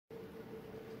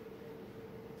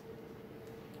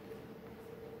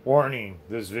Warning,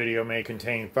 this video may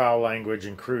contain foul language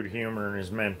and crude humor and is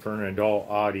meant for an adult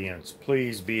audience.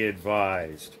 Please be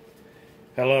advised.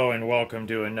 Hello and welcome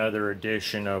to another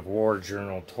edition of War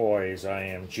Journal Toys. I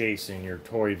am Jason, your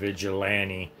toy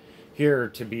vigilante, here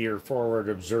to be your forward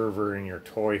observer in your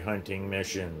toy hunting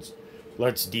missions.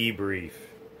 Let's debrief.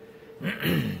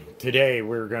 Today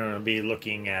we're going to be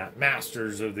looking at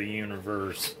Masters of the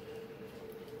Universe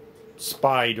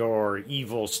Spydor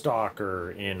Evil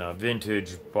Stalker in a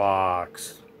vintage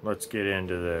box. Let's get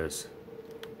into this.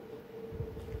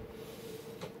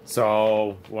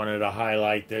 So, wanted to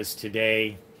highlight this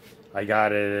today. I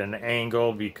got it at an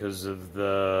angle because of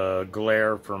the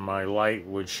glare from my light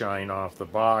would shine off the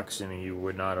box and you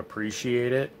would not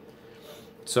appreciate it.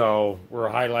 So, we're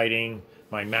highlighting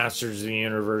my Masters of the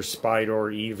Universe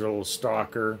Spydor Evil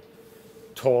Stalker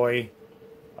toy.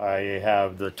 I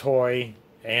have the toy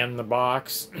and the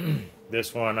box.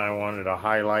 This one I wanted to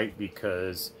highlight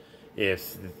because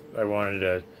if I wanted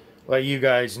to let you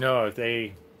guys know if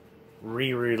they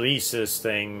re-release this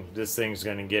thing's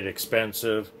going to get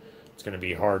expensive. It's going to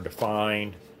be hard to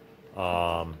find.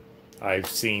 I've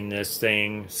seen this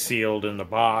thing sealed in the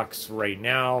box right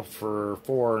now for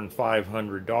 $400 and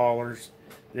 $500.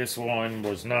 This one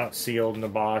was not sealed in the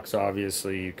box.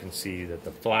 Obviously you can see that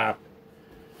the flap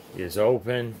is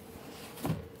open,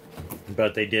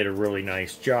 but they did a really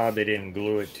nice job. They didn't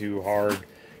glue it too hard,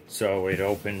 so it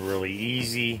opened really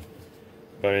easy.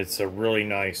 But it's a really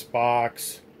nice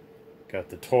box. Got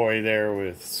the toy there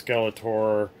with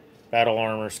Skeletor, Battle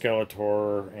Armor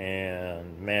Skeletor,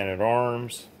 and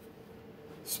Man-at-Arms.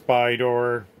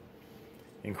 Spydor,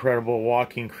 incredible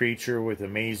walking creature with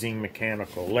amazing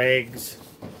mechanical legs.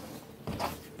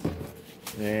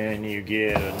 Then you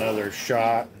get another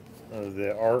shot of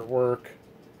the artwork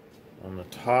on the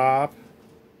top,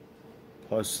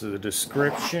 plus the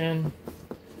description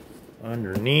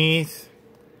underneath.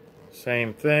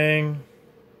 Same thing.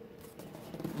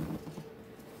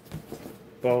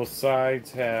 Both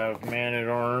sides have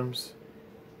Man-at-Arms.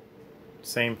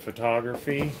 Same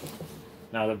photography.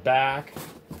 Now the back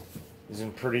is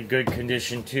in pretty good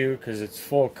condition too because it's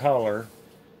full color,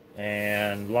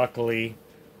 and luckily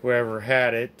whoever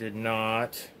had it did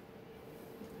not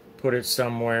put it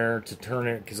somewhere to turn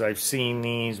it, because I've seen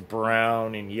these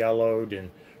brown and yellowed and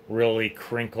really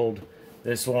crinkled.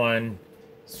 This one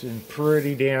is in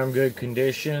pretty damn good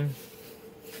condition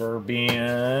for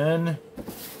being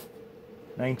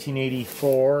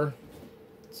 1984,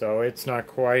 so it's not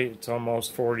quite, it's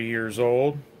almost 40 years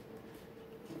old.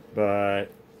 But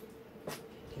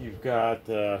you've got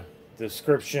the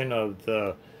description of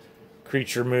the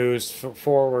creature moves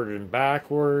forward and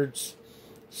backwards.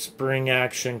 Spring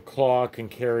action claw can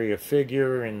carry a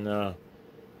figure in the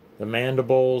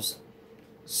mandibles.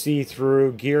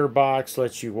 See-through gearbox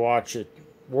lets you watch it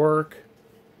work.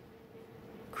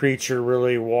 Creature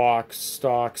really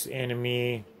stalks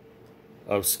enemy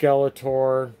of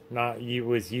Skeletor, not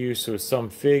with use of some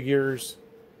figures.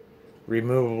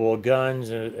 Removable guns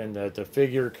and that the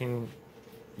figure can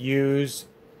use.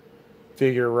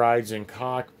 Figure rides in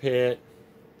cockpit.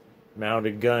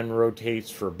 Mounted gun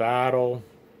rotates for battle.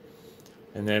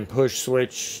 And then push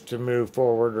switch to move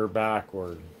forward or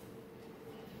backward.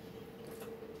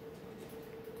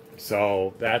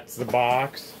 So that's the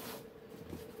box.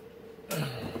 Turn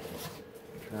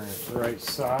it the right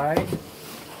side.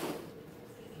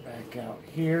 Back out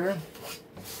here.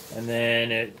 And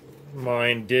then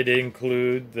mine did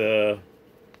include the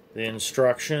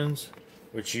instructions,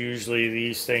 which usually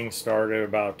these things start at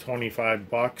about 25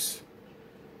 bucks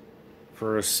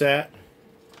for a set.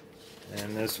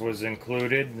 And this was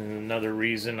included, and another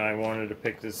reason I wanted to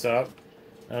pick this up.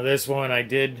 Now this one I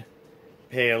did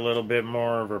pay a little bit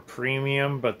more of a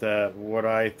premium, but what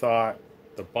I thought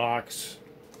the box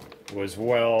was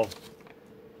well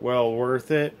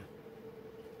worth it.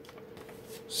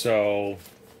 So,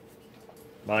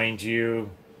 mind you,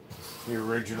 the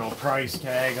original price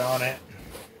tag on it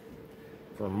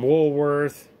from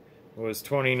Woolworth was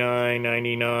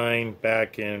 $29.99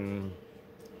 back in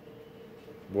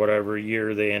whatever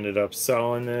year they ended up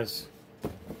selling this.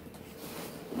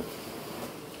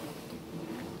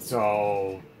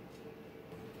 So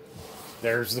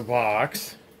there's the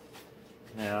box.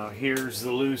 Now here's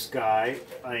the loose guy.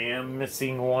 I am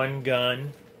missing one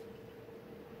gun,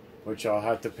 which I'll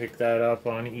have to pick that up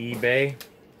on eBay.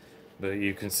 But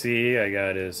you can see I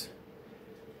got his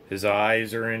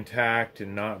eyes are intact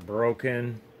and not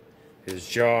broken. His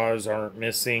jaws aren't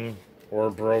missing or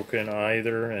broken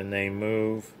either, and they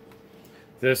move.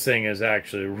 This thing is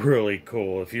actually really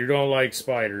cool. If you don't like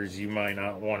spiders, you might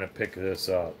not want to pick this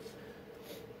up.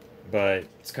 But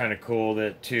it's kind of cool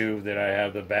that too that I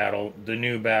have the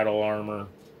new battle armor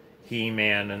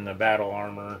He-Man, and the battle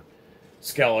armor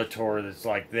Skeletor that's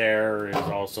like there is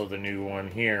also the new one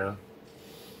here.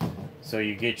 So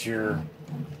you get your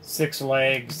 6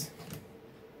 legs,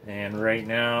 and right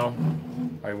now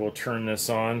I will turn this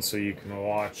on so you can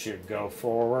watch it go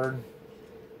forward.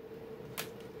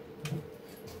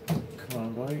 Come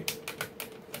on, buddy.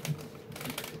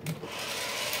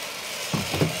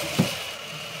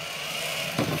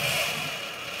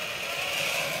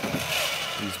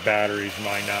 These batteries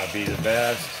might not be the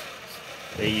best.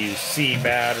 They use C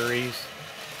batteries.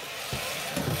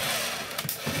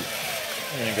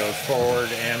 And it goes forward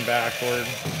and backward.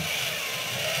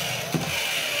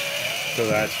 So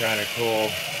that's kind of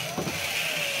cool.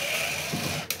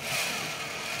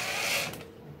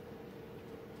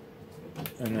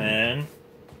 And then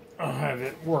I'll have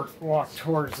it walk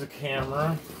towards the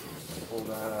camera. Pull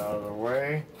that out of the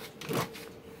way.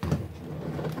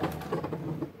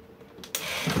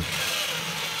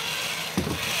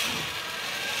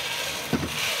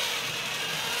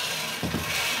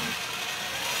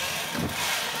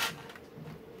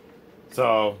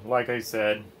 So, like I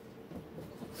said,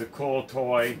 it's a cool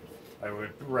toy. I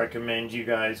would recommend you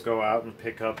guys go out and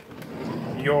pick up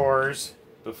yours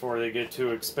before they get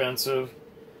too expensive.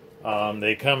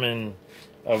 They come in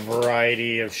a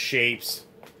variety of shapes,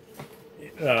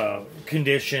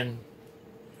 condition,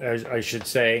 I should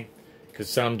say, because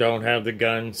some don't have the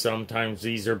gun. Sometimes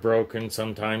these are broken,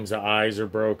 sometimes the eyes are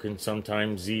broken,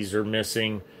 sometimes these are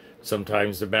missing,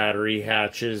 sometimes the battery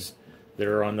hatches that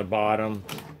are on the bottom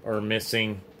are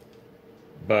missing.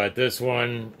 But this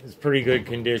one is pretty good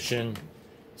condition.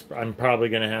 I'm probably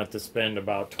going to have to spend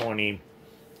about $20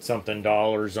 something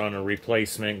on a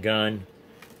replacement gun.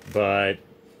 But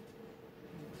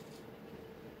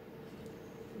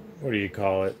what do you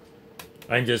call it?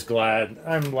 I'm just glad.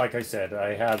 Like I said,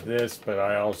 I have this, but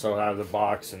I also have the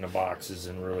box, and the box is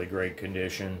in really great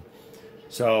condition.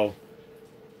 So,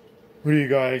 what do you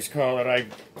guys call it?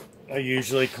 I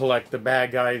usually collect the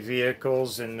bad guy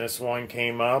vehicles, and this one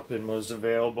came up and was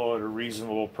available at a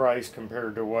reasonable price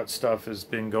compared to what stuff has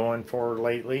been going for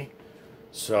lately.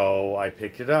 So I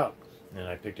picked it up, and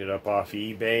I picked it up off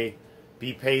eBay.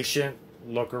 Be patient,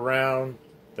 look around.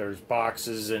 There's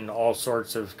boxes in all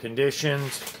sorts of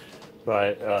conditions,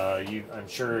 but I'm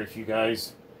sure if you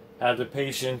guys have the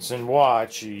patience and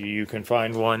watch, you can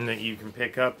find one that you can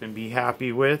pick up and be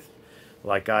happy with,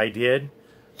 like I did.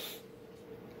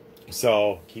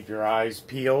 So keep your eyes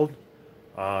peeled.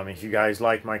 If you guys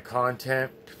like my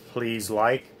content, please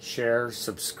like, share,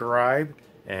 subscribe,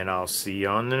 and I'll see you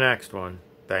on the next one.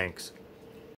 Thanks.